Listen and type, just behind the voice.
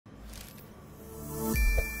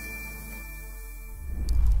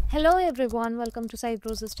Hello everyone, welcome to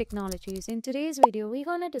Cybrosys Technologies. In today's video, we're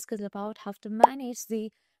going to discuss about how to manage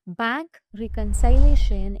the bank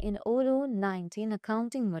reconciliation in Odoo19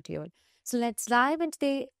 accounting module. So let's dive into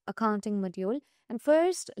the accounting module, and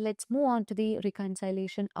first let's move on to the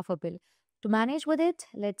reconciliation of a bill. To manage with it,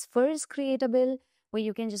 let's first create a bill where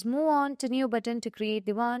you can just move on to new button to create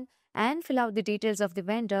the one and fill out the details of the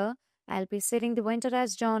vendor. I'll be setting the vendor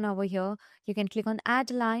as John over here. You can click on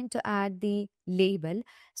add line to add the label.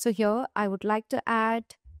 So here I would like to add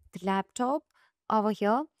the laptop over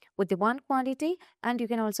here with the one quantity, and you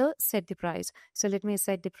can also set the price. So let me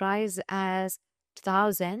set the price as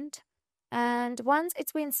 2000, and once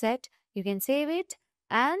it's been set, you can save it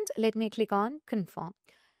and let me click on confirm.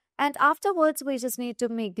 And afterwards we just need to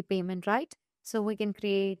make the payment, right? So we can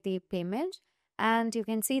create the payment and you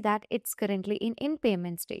can see that it's currently in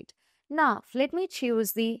payment state. Now let me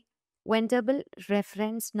choose the vendor bill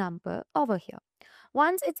reference number over here.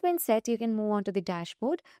 Once it's been set, you can move on to the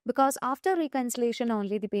dashboard, because after reconciliation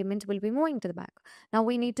only the payment will be moving to the bank. Now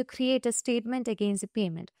we need to create a statement against the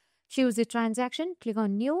payment. Choose the transaction, click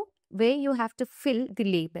on new, where you have to fill the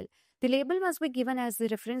label. The label must be given as the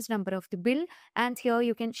reference number of the bill, and here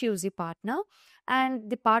you can choose the partner, and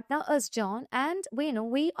the partner is John, and we know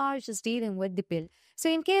we are just dealing with the bill. So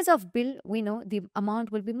in case of bill, we know the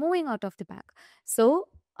amount will be moving out of the bank. So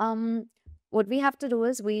what we have to do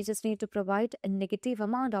is we just need to provide a negative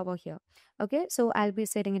amount over here. Okay, so I'll be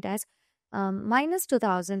setting it as minus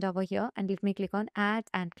 2000 over here, and let me click on add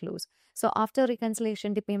and close. So after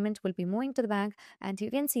reconciliation, the payment will be moving to the bank, and you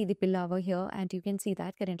can see the bill over here, and you can see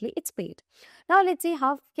that currently it's paid. Now let's see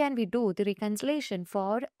how can we do the reconciliation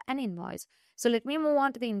for an invoice. So let me move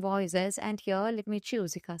on to the invoices, and here let me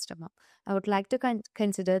choose the customer. I would like to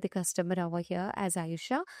consider the customer over here as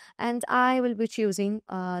Aisha, and I will be choosing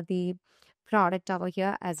the product over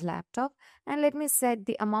here as laptop, and let me set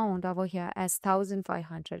the amount over here as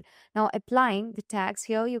 1500. Now applying the tax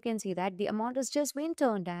here, you can see that the amount has just been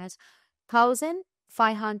turned as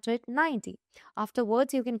 1590.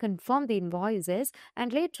 Afterwards you can confirm the invoices,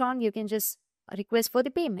 and later on you can just request for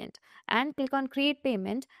the payment and click on create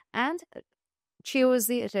payment and choose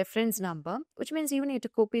the reference number, which means you need to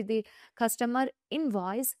copy the customer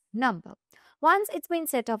invoice number. Once it's been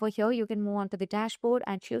set over here, you can move on to the dashboard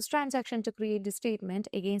and choose transaction to create the statement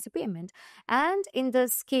against the payment. And in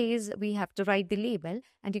this case, we have to write the label,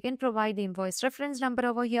 and you can provide the invoice reference number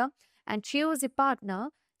over here and choose the partner.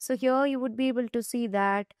 So here you would be able to see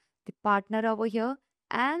that the partner over here,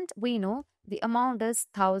 and we know the amount is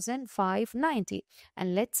 1590,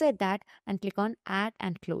 and let's set that and click on add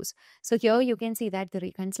and close. So here you can see that the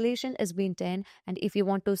reconciliation is being done, and if you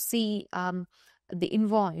want to see the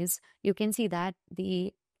invoice, you can see that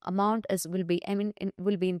the amount will be in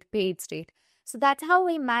the paid state. So that's how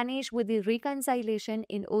we manage with the reconciliation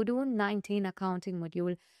in Odoo19 accounting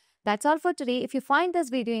module. That's all for today. If you find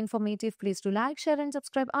this video informative, please do like, share and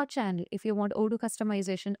subscribe our channel. If you want Odoo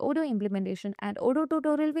customization, Odoo implementation and Odoo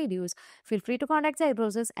tutorial videos, feel free to contact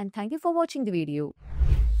Cybrosys, and thank you for watching the video.